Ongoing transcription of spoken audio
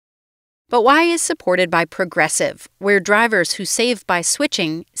But Why is supported by Progressive, where drivers who save by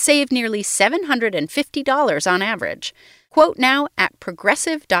switching save nearly $750 on average. Quote now at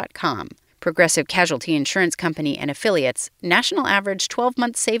Progressive.com. Progressive Casualty Insurance Company and Affiliates. National average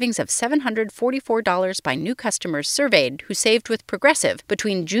 12-month savings of $744 by new customers surveyed who saved with Progressive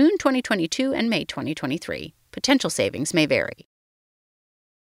between June 2022 and May 2023. Potential savings may vary.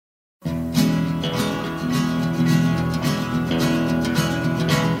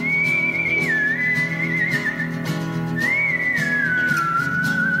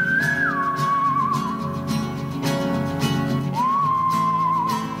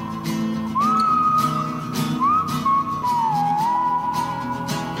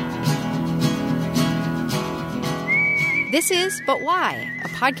 This is But Why, a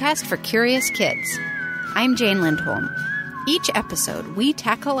podcast for curious kids. I'm Jane Lindholm. Each episode, we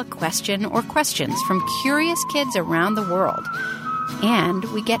tackle a question or questions from curious kids around the world. And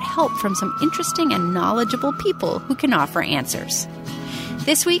we get help from some interesting and knowledgeable people who can offer answers.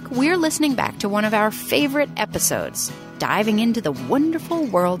 This week, we're listening back to one of our favorite episodes, diving into the wonderful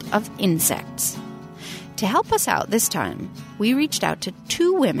world of insects. To help us out this time, we reached out to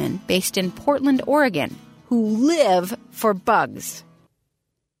two women based in Portland, Oregon, who live for bugs.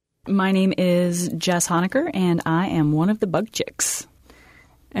 My name is Jess Honecker, and I am one of the bug chicks.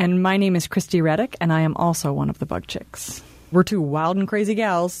 And my name is Christy Reddick, and I am also one of the bug chicks. We're two wild and crazy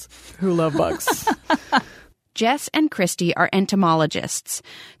gals who love bugs. Jess and Christy are entomologists.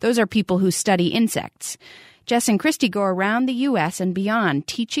 Those are people who study insects. Jess and Christy go around the U.S. and beyond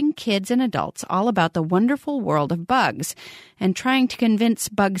teaching kids and adults all about the wonderful world of bugs and trying to convince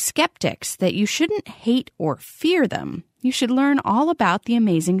bug skeptics that you shouldn't hate or fear them. You should learn all about the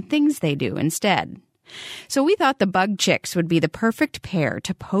amazing things they do instead. So we thought the bug chicks would be the perfect pair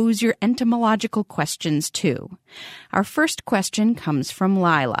to pose your entomological questions to. Our first question comes from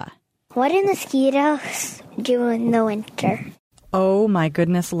Lila. What do mosquitoes do in the winter? Oh my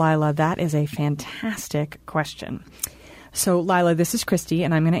goodness, Lila, that is a fantastic question. So, Lila, this is Christy,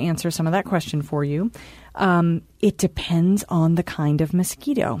 and I'm going to answer some of that question for you. It depends on the kind of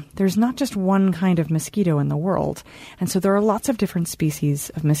mosquito. There's not just one kind of mosquito in the world, and so there are lots of different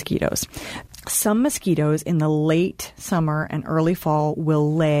species of mosquitoes. Some mosquitoes in the late summer and early fall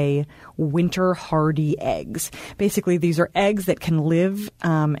will lay winter-hardy eggs. Basically, these are eggs that can live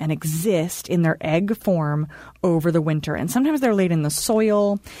and exist in their egg form over the winter. And sometimes they're laid in the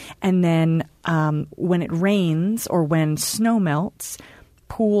soil, and then when it rains or when snow melts,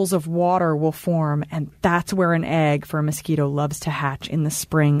 pools of water will form, and that's where an egg for a mosquito loves to hatch in the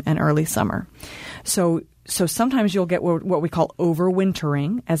spring and early summer. So sometimes you'll get what we call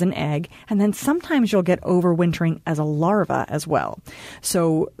overwintering as an egg, and then sometimes you'll get overwintering as a larva as well.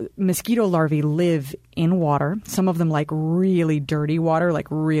 So mosquito larvae live in water. Some of them like really dirty water, like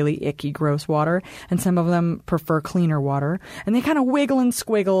really icky, gross water, and some of them prefer cleaner water. And they kind of wiggle and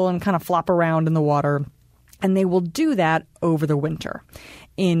squiggle and kind of flop around in the water, and they will do that over the winter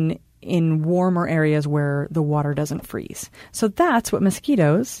in warmer areas where the water doesn't freeze. So that's what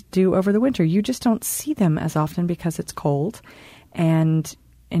mosquitoes do over the winter. You just don't see them as often because it's cold, and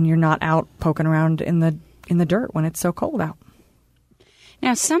you're not out poking around in the dirt when it's so cold out.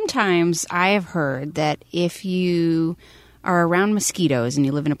 Now, sometimes I have heard that if you are around mosquitoes and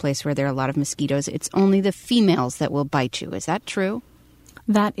you live in a place where there are a lot of mosquitoes, it's only the females that will bite you. Is that true?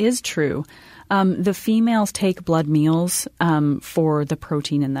 That is true. The females take blood meals for the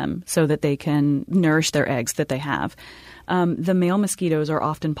protein in them so that they can nourish their eggs that they have. The male mosquitoes are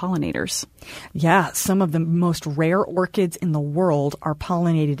often pollinators. Yeah, some of the most rare orchids in the world are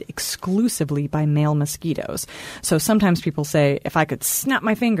pollinated exclusively by male mosquitoes. So sometimes people say, if I could snap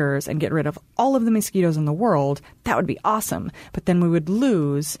my fingers and get rid of all of the mosquitoes in the world, that would be awesome. But then we would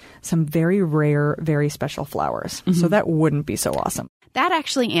lose some very rare, very special flowers. Mm-hmm. So that wouldn't be so awesome. That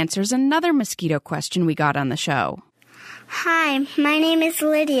actually answers another mosquito question we got on the show. Hi, my name is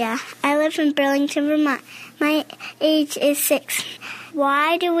Lydia. I live in Burlington, Vermont. My age is 6.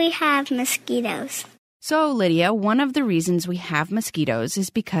 Why do we have mosquitoes? So, Lydia, one of the reasons we have mosquitoes is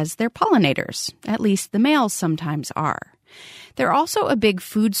because they're pollinators. At least the males sometimes are. They're also a big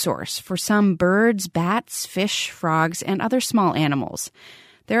food source for some birds, bats, fish, frogs, and other small animals.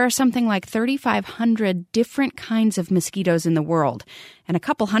 There are something like 3,500 different kinds of mosquitoes in the world, and a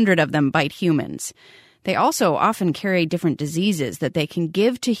couple hundred of them bite humans. They also often carry different diseases that they can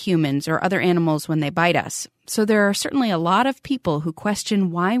give to humans or other animals when they bite us. So there are certainly a lot of people who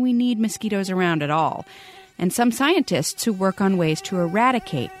question why we need mosquitoes around at all, and some scientists who work on ways to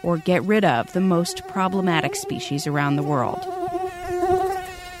eradicate or get rid of the most problematic species around the world.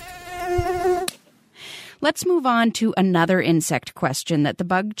 Let's move on to another insect question that the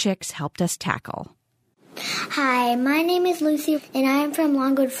Bug Chicks helped us tackle. Hi, my name is Lucy, and I am from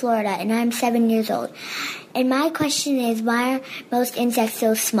Longwood, Florida, and I'm 7 years old. And my question is, why are most insects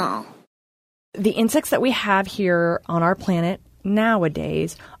so small? The insects that we have here on our planet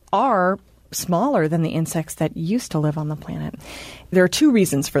nowadays are smaller than the insects that used to live on the planet. There are two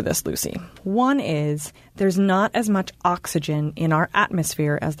reasons for this, Lucy. One is there's not as much oxygen in our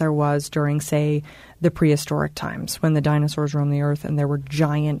atmosphere as there was during, say, the prehistoric times when the dinosaurs roamed the earth and there were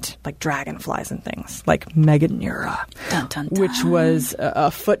giant, like dragonflies and things, like Meganeura, Dun, dun, dun. which was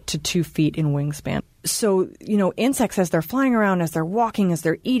a foot to 2 feet in wingspan. So, insects, as they're flying around, as they're walking, as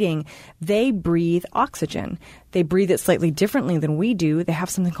they're eating, they breathe oxygen. They breathe it slightly differently than we do. They have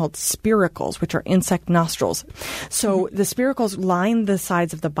something called spiracles, which are insect nostrils. So the spiracles line the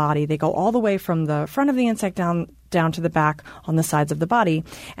sides of the body. They go all the way from the front of the insect down to the back on the sides of the body,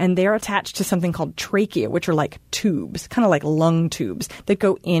 and they're attached to something called trachea, which are like tubes, kind of like lung tubes that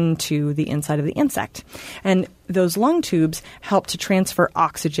go into the inside of the insect. And those lung tubes help to transfer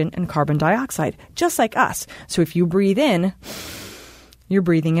oxygen and carbon dioxide, just like us. So if you breathe in, you're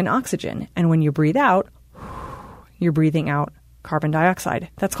breathing in oxygen, and when you breathe out, you're breathing out carbon dioxide.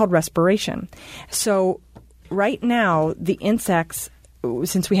 That's called respiration. So right now, the insects,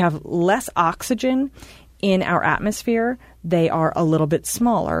 since we have less oxygen in our atmosphere, they are a little bit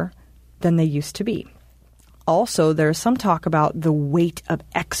smaller than they used to be. Also, there's some talk about the weight of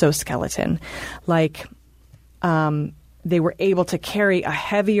exoskeleton, like they were able to carry a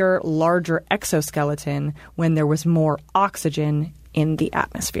heavier, larger exoskeleton when there was more oxygen in the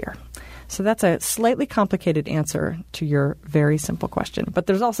atmosphere. So that's a slightly complicated answer to your very simple question. But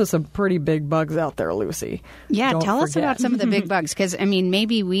there's also some pretty big bugs out there, Lucy. Yeah, Don't tell us forget. about some of the big bugs. Because,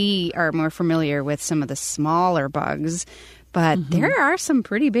 maybe we are more familiar with some of the smaller bugs, but there are some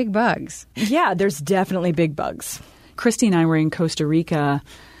pretty big bugs. Yeah, there's definitely big bugs. Christy and I were in Costa Rica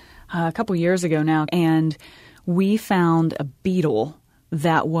a couple years ago now, and we found a beetle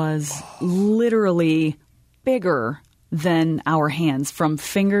that was literally bigger than our hands. From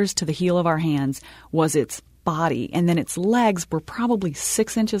fingers to the heel of our hands was its body, and then its legs were probably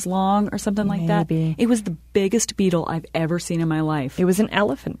 6 inches long or something like that. Maybe. It was the biggest beetle I've ever seen in my life. It was an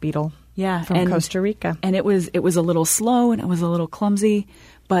elephant beetle. Yeah, from Costa Rica. And it was a little slow and it was a little clumsy,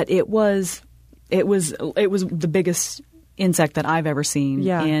 but it was the biggest insect that I've ever seen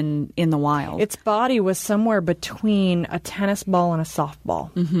in the wild. Its body was somewhere between a tennis ball and a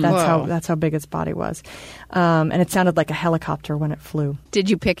softball. That's how big its body was. And it sounded like a helicopter when it flew. Did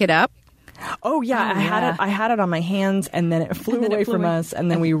you pick it up? Oh yeah, I had it on my hands, and then it flew away from us,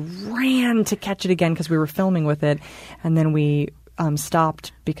 and then we ran to catch it again because we were filming with it, and then we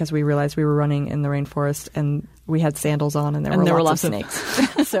stopped because we realized we were running in the rainforest and we had sandals on and there were lots of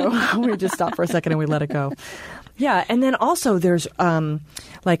snakes. So we just stopped for a second and we let it go. Yeah, and then also there's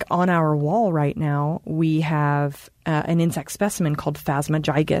like on our wall right now we have an insect specimen called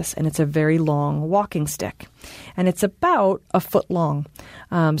Phasmagygus, and it's a very long walking stick, and it's about a foot long,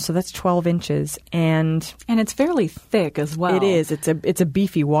 so that's 12 inches, and it's fairly thick as well. It is. It's a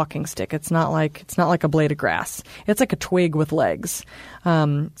beefy walking stick. It's not like a blade of grass. It's like a twig with legs.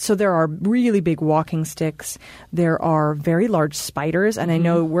 So there are really big walking sticks. There are very large spiders, and I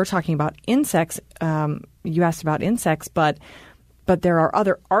know we're talking about insects. You asked about insects, but there are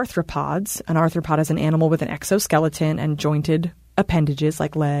other arthropods. An arthropod is an animal with an exoskeleton and jointed appendages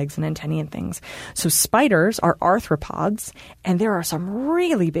like legs and antennae and things. So spiders are arthropods, and there are some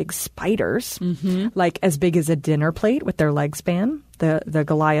really big spiders, like as big as a dinner plate with their leg span. The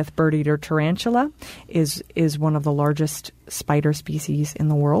Goliath bird-eater tarantula is one of the largest spider species in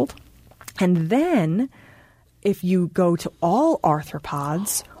the world. And then if you go to all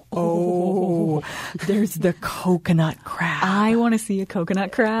arthropods, there's the coconut crab. I want to see a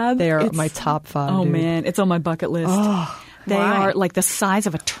coconut crab. They are my top 5. Oh, dude. man. It's on my bucket list. They are like the size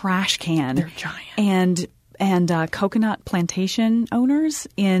of a trash can. They're giant. And coconut plantation owners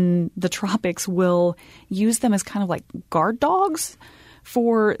in the tropics will use them as kind of like guard dogs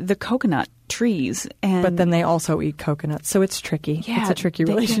for the coconut trees. But then they also eat coconuts, so it's tricky. Yeah, it's a tricky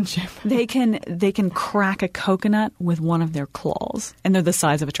relationship. They can crack a coconut with one of their claws, and they're the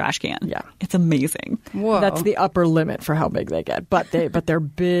size of a trash can. Yeah. It's amazing. Whoa. That's the upper limit for how big they get. But they're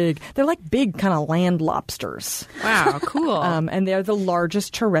big. They're like big kind of land lobsters. Wow, cool. And they're the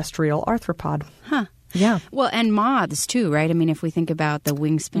largest terrestrial arthropod. Huh. Yeah. Well, and moths, too, right? I mean, if we think about the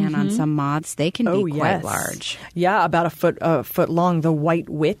wingspan on some moths, they can be quite large. Yeah, about a foot long. The white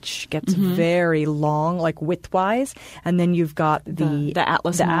witch gets very long, like widthwise. And then you've got the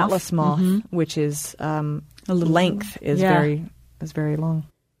Atlas moth. Atlas moth, which is length is very long.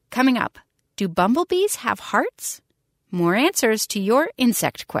 Coming up, Do bumblebees have hearts? More answers to your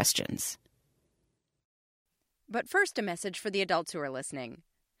insect questions. But first, a message for the adults who are listening.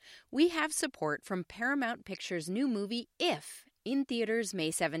 We have support from Paramount Pictures' new movie, If, in theaters May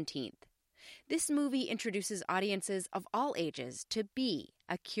 17th. This movie introduces audiences of all ages to Bee,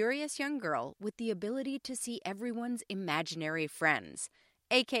 a curious young girl with the ability to see everyone's imaginary friends,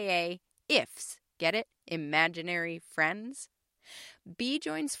 a.k.a. IFs. Get it? Imaginary friends? Bee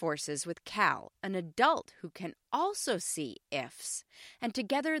joins forces with Cal, an adult who can also see IFs, and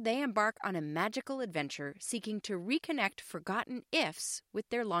together they embark on a magical adventure seeking to reconnect forgotten IFs with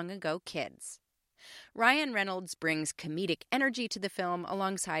their long-ago kids. Ryan Reynolds brings comedic energy to the film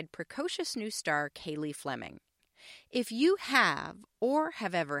alongside precocious new star Kaylee Fleming. If you have or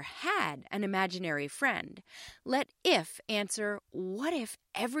have ever had an imaginary friend, let If answer, what if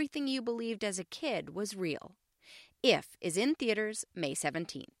everything you believed as a kid was real? If is in theaters May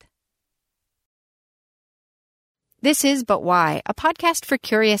 17th. This is But Why, a podcast for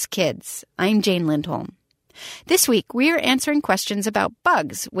curious kids. I'm Jane Lindholm. This week, we are answering questions about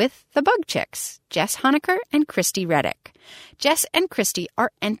bugs with the Bug Chicks, Jess Honecker and Christy Reddick. Jess and Christy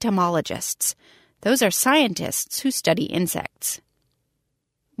are entomologists. Those are scientists who study insects.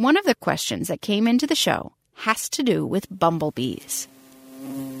 One of the questions that came into the show has to do with bumblebees.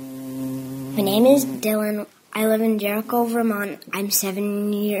 My name is Dylan. I live in Jericho, Vermont. I'm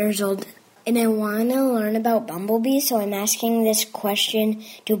 7 years old, and I want to learn about bumblebees, so I'm asking this question.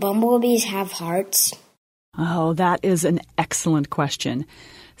 Do bumblebees have hearts? Oh, that is an excellent question.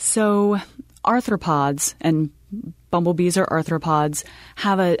 So arthropods, and bumblebees are arthropods,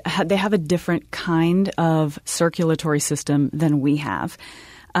 have a different kind of circulatory system than we have.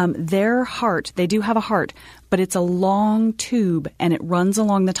 Their heart, they do have a heart, but it's a long tube and it runs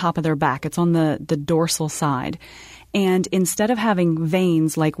along the top of their back. It's on the dorsal side. And instead of having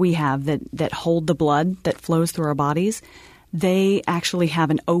veins like we have that hold the blood that flows through our bodies, they actually have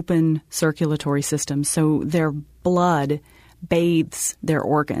an open circulatory system. So their blood bathes their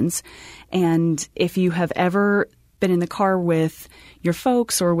organs. And if you have ever been in the car with your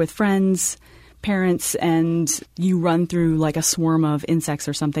folks or with friends, parents, and you run through like a swarm of insects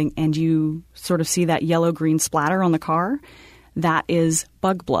or something and you sort of see that yellow-green splatter on the car, that is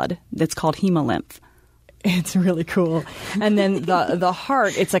bug blood. That's called hemolymph. It's really cool. And then the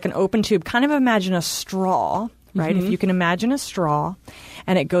heart, it's like an open tube. Kind of imagine a straw, right? Mm-hmm. If you can imagine a straw,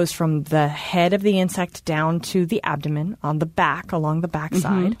 and it goes from the head of the insect down to the abdomen on the back, along the back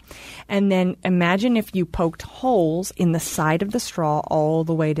side. And then imagine if you poked holes in the side of the straw all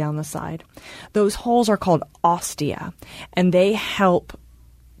the way down the side. Those holes are called ostia, and they help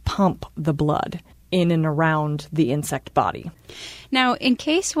pump the blood in and around the insect body. Now, in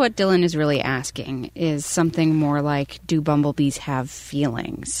case what Dylan is really asking is something more like, do bumblebees have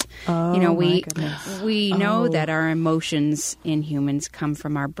feelings? Oh, we know that our emotions in humans come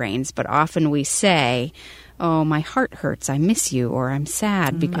from our brains, but often we say, oh, my heart hurts, I miss you, or I'm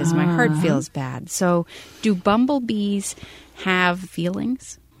sad because my heart feels bad. So do bumblebees have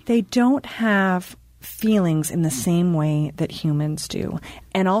feelings? They don't have feelings in the same way that humans do.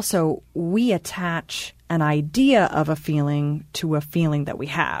 And also, we attach an idea of a feeling to a feeling that we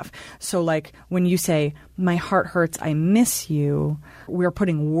have. So like when you say, my heart hurts, I miss you, we're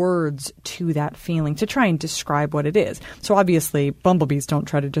putting words to that feeling to try and describe what it is. So obviously, bumblebees don't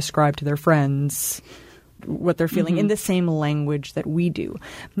try to describe to their friends what they're feeling in the same language that we do.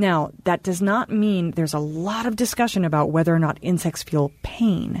 Now, that does not mean there's a lot of discussion about whether or not insects feel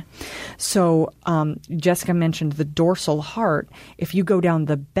pain. So Jessica mentioned the dorsal heart. If you go down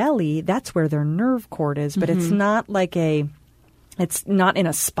the belly, that's where their nerve cord is, but it's not like it's not in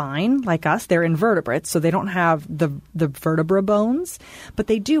a spine like us. They're invertebrates, so they don't have the vertebra bones, but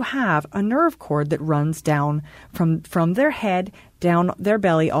they do have a nerve cord that runs down from their head down their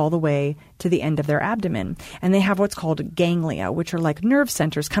belly all the way to the end of their abdomen. And they have what's called ganglia, which are like nerve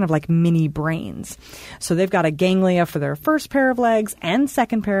centers, kind of like mini brains. So they've got a ganglia for their first pair of legs and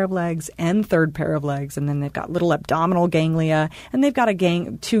second pair of legs and third pair of legs. And then they've got little abdominal ganglia, and they've got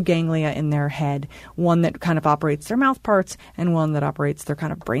two ganglia in their head, one that kind of operates their mouth parts and one that operates their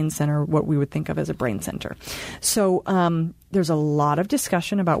kind of brain center, what we would think of as a brain center. So there's a lot of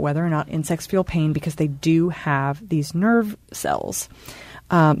discussion about whether or not insects feel pain because they do have these nerve cells.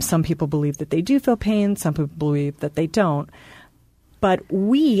 Some people believe that they do feel pain. Some people believe that they don't. But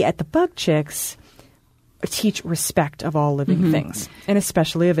we at the Bug Chicks teach respect of all living things, and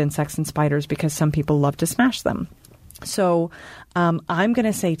especially of insects and spiders because some people love to smash them. So I'm going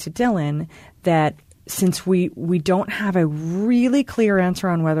to say to Dylan that since we don't have a really clear answer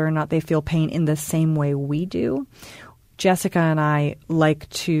on whether or not they feel pain in the same way we do, Jessica and I like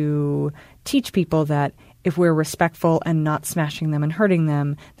to teach people that if we're respectful and not smashing them and hurting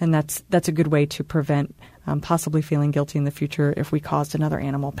them, then that's a good way to prevent possibly feeling guilty in the future if we caused another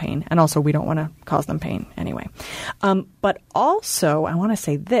animal pain. And also, we don't want to cause them pain anyway. But also, I want to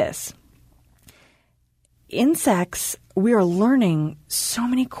say this. Insects, we are learning so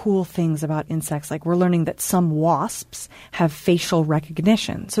many cool things about insects. Like we're learning that some wasps have facial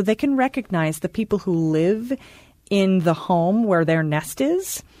recognition. So they can recognize the people who live in the home where their nest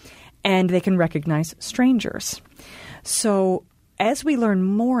is, and they can recognize strangers. So as we learn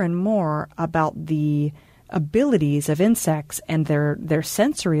more and more about the abilities of insects and their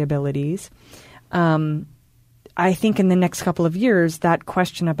sensory abilities, I think in the next couple of years, that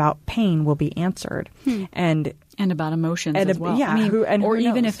question about pain will be answered. And about emotions as well. Yeah, or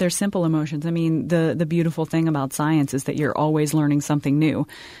even if they're simple emotions. I mean, the beautiful thing about science is that you're always learning something new.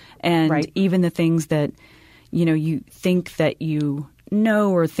 And even the things that, you think that you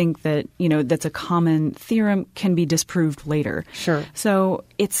know or think that, that's a common theorem can be disproved later. Sure. So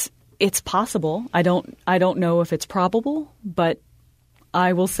it's possible. I don't know if it's probable, but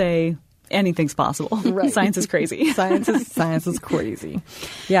I will say anything's possible. Right. Science is crazy. Science is crazy.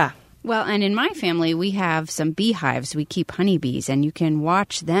 Yeah. Well, and in my family, we have some beehives. We keep honeybees, and you can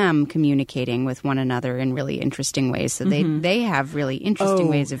watch them communicating with one another in really interesting ways. So they have really interesting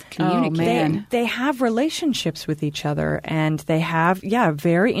ways of communicating. They have relationships with each other, and they have,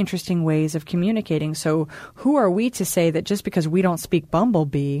 very interesting ways of communicating. So who are we to say that just because we don't speak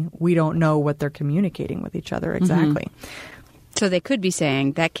bumblebee, we don't know what they're communicating with each other exactly? So they could be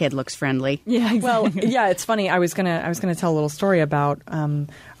saying, that kid looks friendly. Yeah, exactly. Well, yeah, it's funny. I was gonna tell a little story about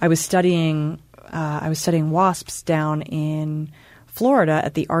I was studying wasps down in Florida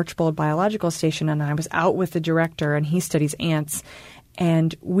at the Archbold Biological Station, and I was out with the director, and he studies ants.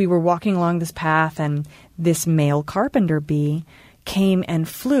 And we were walking along this path, and this male carpenter bee came and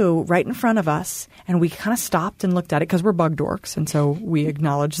flew right in front of us, and we kind of stopped and looked at it because we're bug dorks, and so we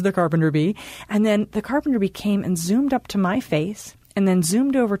acknowledged the carpenter bee. And then the carpenter bee came and zoomed up to my face, and then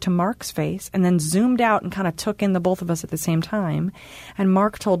zoomed over to Mark's face, and then zoomed out and kind of took in the both of us at the same time. And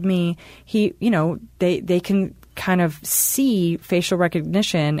Mark told me they can kind of see facial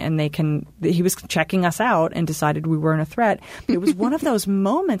recognition, and he was checking us out and decided we weren't a threat. But it was one of those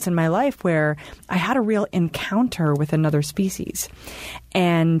moments in my life where I had a real encounter with another species.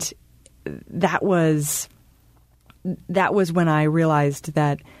 And that was when I realized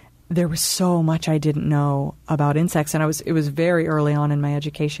that there was so much I didn't know about insects, and it was very early on in my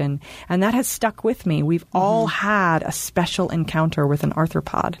education, and that has stuck with me. We've all had a special encounter with an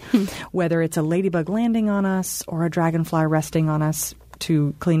arthropod, whether it's a ladybug landing on us or a dragonfly resting on us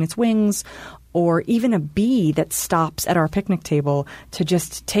to clean its wings, or even a bee that stops at our picnic table to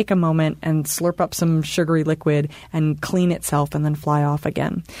just take a moment and slurp up some sugary liquid and clean itself and then fly off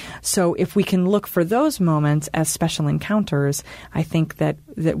again. So if we can look for those moments as special encounters, I think that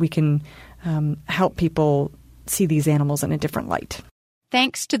we can help people see these animals in a different light.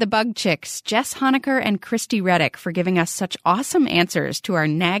 Thanks to the Bug Chicks, Jess Honaker and Christy Reddick, for giving us such awesome answers to our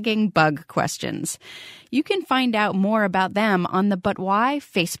nagging bug questions. You can find out more about them on the But Why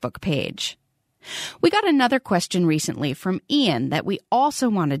Facebook page. We got another question recently from Ian that we also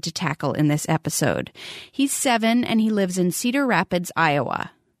wanted to tackle in this episode. He's 7 and he lives in Cedar Rapids, Iowa.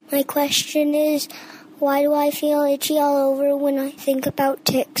 My question is, why do I feel itchy all over when I think about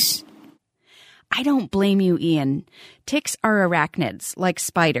ticks? I don't blame you, Ian. Ticks are arachnids, like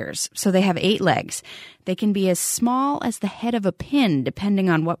spiders, so they have 8 legs. They can be as small as the head of a pin,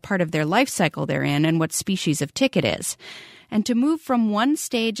 depending on what part of their life cycle they're in and what species of tick it is. And to move from one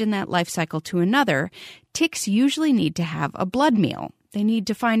stage in that life cycle to another, ticks usually need to have a blood meal. They need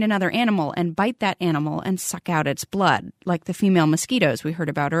to find another animal and bite that animal and suck out its blood, like the female mosquitoes we heard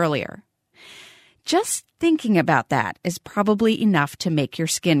about earlier. Just thinking about that is probably enough to make your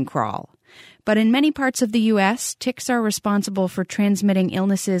skin crawl. But in many parts of the U.S., ticks are responsible for transmitting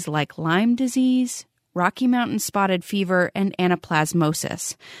illnesses like Lyme disease, Rocky Mountain spotted fever, and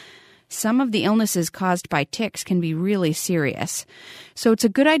anaplasmosis. Some of the illnesses caused by ticks can be really serious, so it's a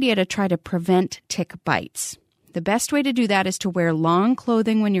good idea to try to prevent tick bites. The best way to do that is to wear long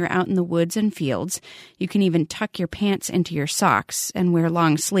clothing when you're out in the woods and fields. You can even tuck your pants into your socks and wear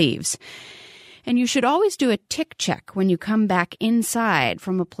long sleeves. And you should always do a tick check when you come back inside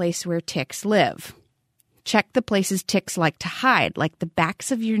from a place where ticks live. Check the places ticks like to hide, like the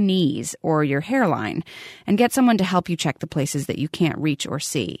backs of your knees or your hairline, and get someone to help you check the places that you can't reach or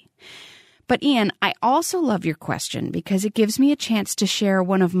see. But Ian, I also love your question because it gives me a chance to share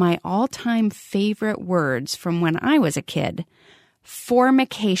one of my all-time favorite words from when I was a kid,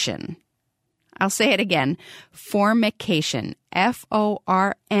 formication. I'll say it again, formication,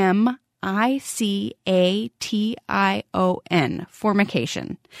 Formication. I-C-A-T-I-O-N,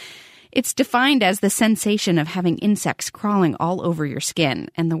 formication. It's defined as the sensation of having insects crawling all over your skin,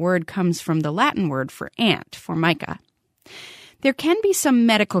 and the word comes from the Latin word for ant, formica. There can be some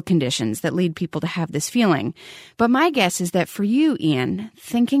medical conditions that lead people to have this feeling, but my guess is that for you, Ian,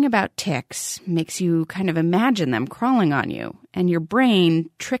 thinking about ticks makes you kind of imagine them crawling on you, and your brain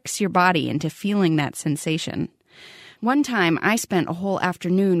tricks your body into feeling that sensation. One time, I spent a whole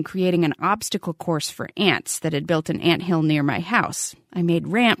afternoon creating an obstacle course for ants that had built an anthill near my house. I made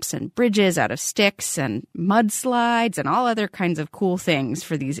ramps and bridges out of sticks and mudslides and all other kinds of cool things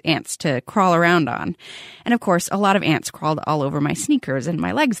for these ants to crawl around on. And of course, a lot of ants crawled all over my sneakers and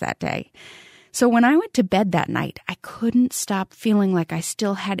my legs that day. So when I went to bed that night, I couldn't stop feeling like I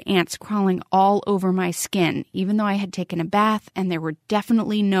still had ants crawling all over my skin, even though I had taken a bath and there were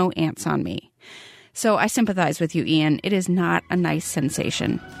definitely no ants on me. So I sympathize with you, Ian. It is not a nice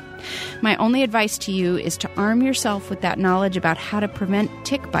sensation. My only advice to you is to arm yourself with that knowledge about how to prevent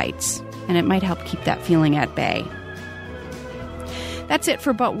tick bites, and it might help keep that feeling at bay. That's it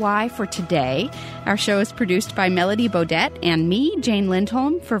for But Why for today. Our show is produced by Melody Bodette and me, Jane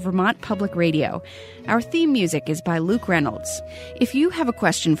Lindholm, for Vermont Public Radio. Our theme music is by Luke Reynolds. If you have a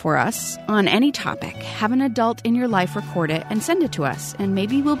question for us on any topic, have an adult in your life record it and send it to us, and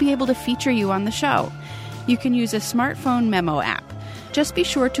maybe we'll be able to feature you on the show. You can use a smartphone memo app. Just be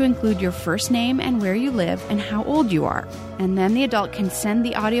sure to include your first name and where you live and how old you are. And then the adult can send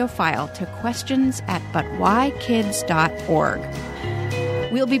the audio file to questions@butwhykids.org.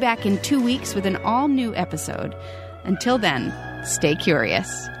 We'll be back in 2 weeks with an all-new episode. Until then, stay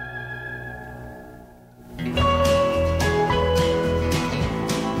curious.